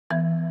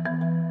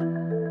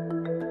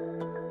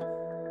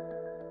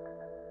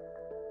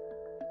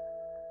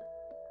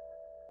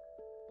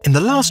In the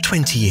last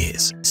 20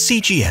 years,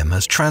 CGM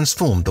has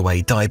transformed the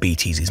way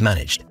diabetes is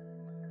managed.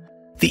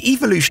 The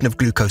evolution of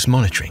glucose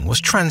monitoring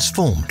was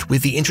transformed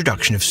with the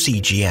introduction of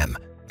CGM,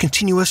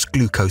 continuous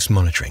glucose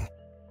monitoring.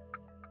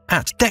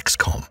 At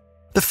Dexcom,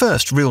 the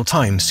first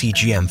real-time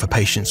CGM for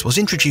patients was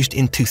introduced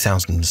in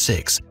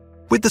 2006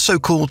 with the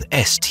so-called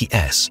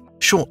STS,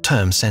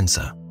 short-term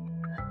sensor.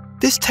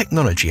 This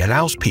technology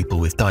allows people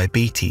with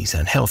diabetes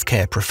and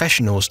healthcare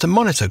professionals to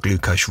monitor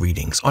glucose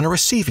readings on a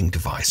receiving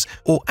device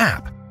or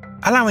app,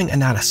 allowing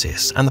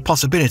analysis and the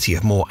possibility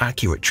of more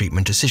accurate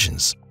treatment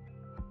decisions.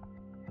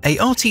 A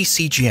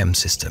rtCGM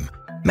system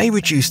may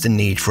reduce the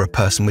need for a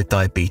person with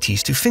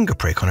diabetes to finger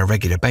prick on a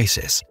regular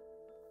basis,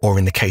 or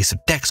in the case of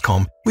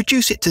Dexcom,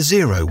 reduce it to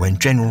 0 when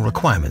general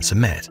requirements are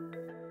met.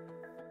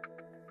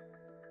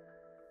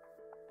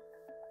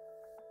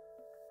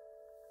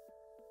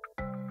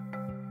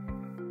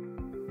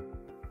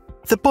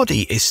 The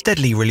body is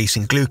steadily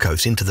releasing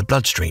glucose into the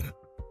bloodstream,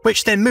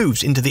 which then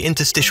moves into the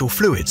interstitial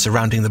fluid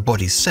surrounding the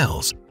body's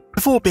cells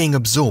before being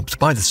absorbed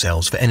by the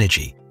cells for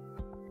energy.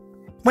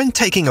 When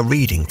taking a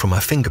reading from a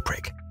finger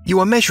prick, you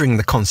are measuring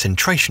the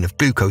concentration of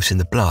glucose in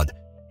the blood,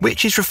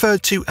 which is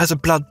referred to as a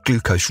blood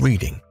glucose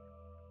reading,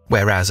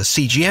 whereas a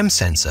CGM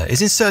sensor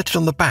is inserted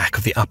on the back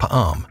of the upper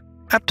arm,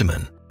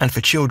 abdomen, and for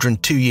children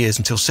 2 years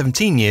until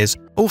 17 years,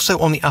 also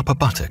on the upper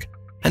buttock,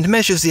 and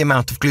measures the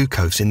amount of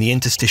glucose in the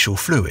interstitial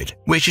fluid,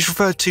 which is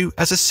referred to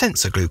as a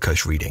sensor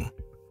glucose reading.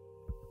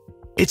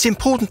 It's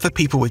important for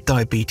people with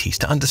diabetes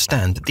to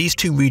understand that these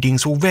two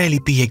readings will rarely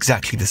be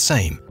exactly the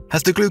same,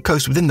 as the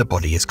glucose within the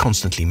body is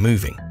constantly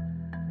moving.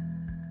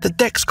 The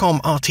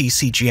Dexcom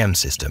rtCGM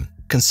system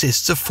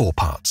consists of 4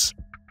 parts.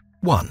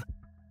 1.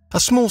 A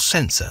small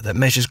sensor that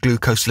measures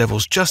glucose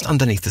levels just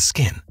underneath the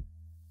skin.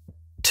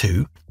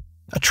 2.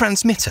 A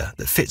transmitter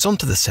that fits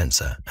onto the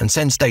sensor and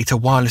sends data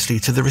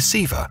wirelessly to the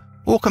receiver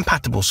or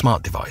compatible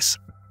smart device.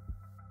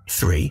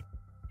 3.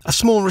 A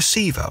small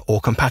receiver or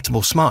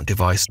compatible smart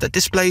device that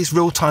displays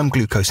real-time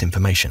glucose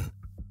information.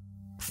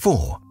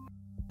 4.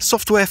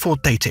 Software for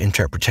data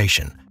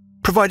interpretation,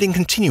 providing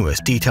continuous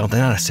detailed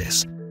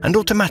analysis and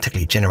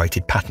automatically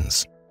generated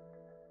patterns.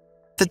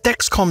 The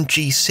Dexcom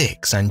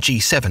G6 and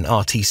G7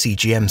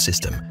 rtCGM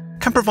system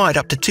can provide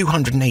up to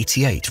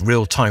 288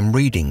 real-time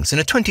readings in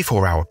a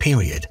 24-hour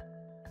period,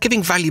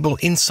 giving valuable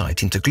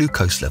insight into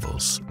glucose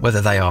levels,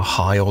 whether they are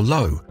high or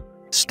low,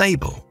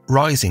 stable,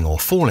 rising or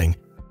falling,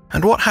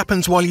 and what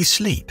happens while you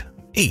sleep,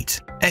 eat,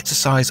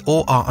 exercise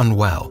or are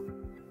unwell,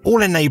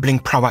 all enabling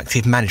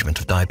proactive management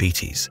of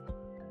diabetes.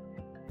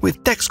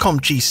 With Dexcom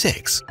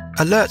G6,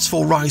 alerts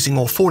for rising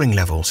or falling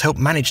levels help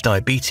manage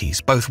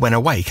diabetes both when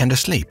awake and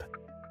asleep.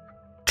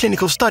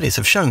 Clinical studies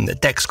have shown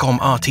that Dexcom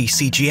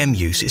rtCGM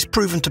use is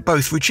proven to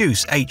both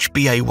reduce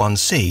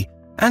HbA1c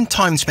and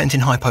time spent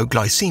in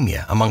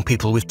hypoglycemia among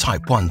people with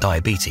type 1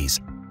 diabetes,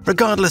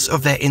 regardless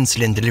of their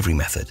insulin delivery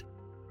method.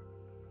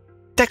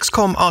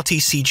 Dexcom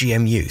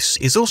rtCGM use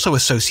is also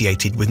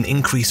associated with an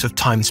increase of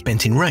time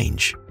spent in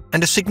range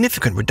and a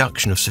significant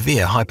reduction of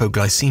severe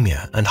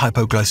hypoglycemia and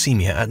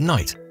hypoglycemia at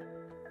night.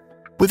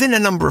 Within a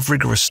number of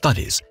rigorous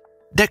studies,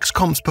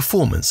 Dexcom's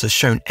performance has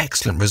shown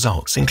excellent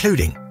results,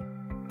 including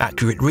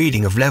accurate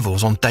reading of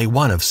levels on day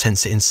 1 of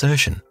sensor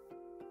insertion,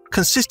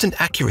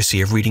 consistent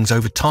accuracy of readings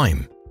over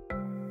time,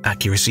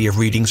 accuracy of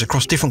readings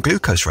across different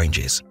glucose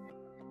ranges.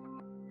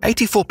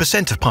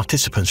 84% of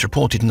participants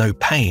reported no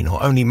pain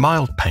or only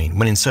mild pain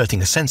when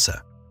inserting a sensor.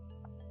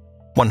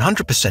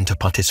 100% of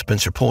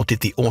participants reported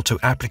the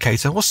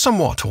auto-applicator was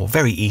somewhat or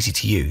very easy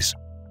to use.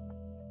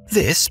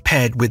 This,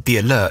 paired with the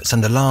alerts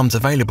and alarms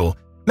available,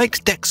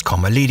 makes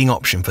Dexcom a leading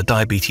option for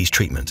diabetes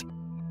treatment.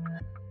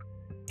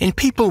 In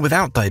people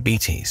without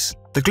diabetes,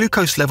 the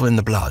glucose level in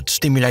the blood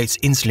stimulates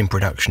insulin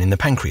production in the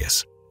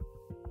pancreas.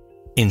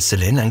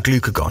 Insulin and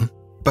glucagon,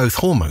 both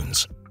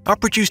hormones, are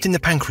produced in the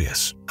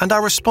pancreas and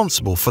are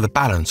responsible for the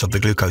balance of the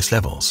glucose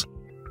levels.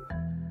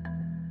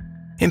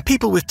 In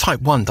people with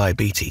type 1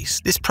 diabetes,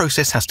 this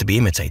process has to be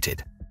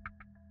imitated.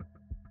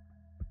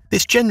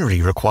 This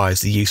generally requires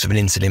the use of an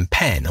insulin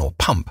pen or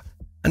pump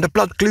and a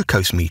blood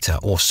glucose meter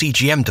or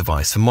CGM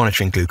device for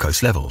monitoring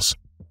glucose levels.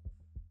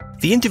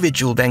 The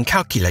individual then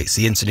calculates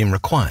the insulin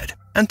required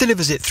and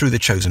delivers it through the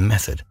chosen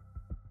method.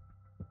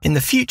 In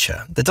the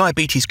future, the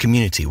diabetes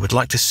community would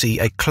like to see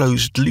a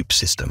closed-loop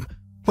system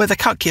where the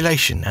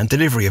calculation and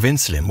delivery of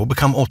insulin will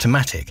become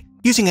automatic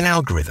using an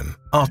algorithm,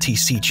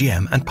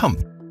 rtCGM and pump.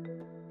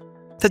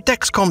 The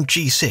Dexcom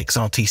G6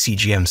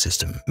 rtCGM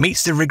system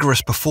meets the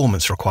rigorous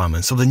performance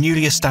requirements of the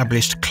newly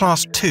established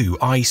Class 2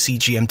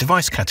 iCGM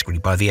device category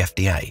by the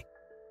FDA.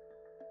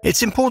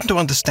 It's important to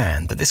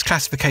understand that this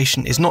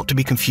classification is not to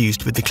be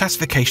confused with the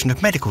classification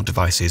of medical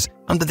devices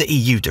under the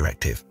EU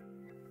directive.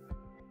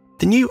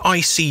 The new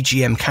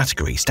iCGM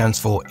category stands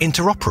for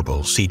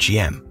Interoperable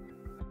CGM.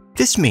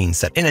 This means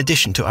that in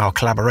addition to our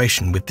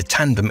collaboration with the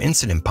tandem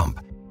insulin pump,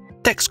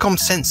 Dexcom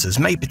sensors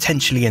may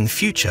potentially in the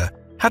future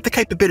have the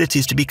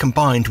capabilities to be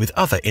combined with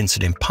other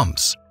insulin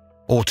pumps,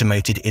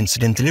 automated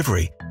insulin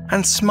delivery,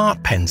 and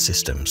smart pen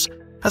systems,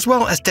 as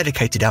well as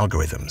dedicated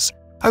algorithms,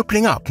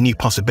 opening up new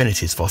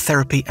possibilities for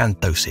therapy and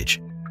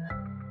dosage.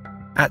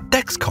 At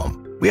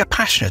Dexcom, we are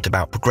passionate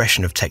about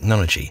progression of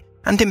technology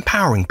and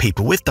empowering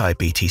people with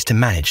diabetes to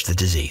manage the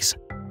disease.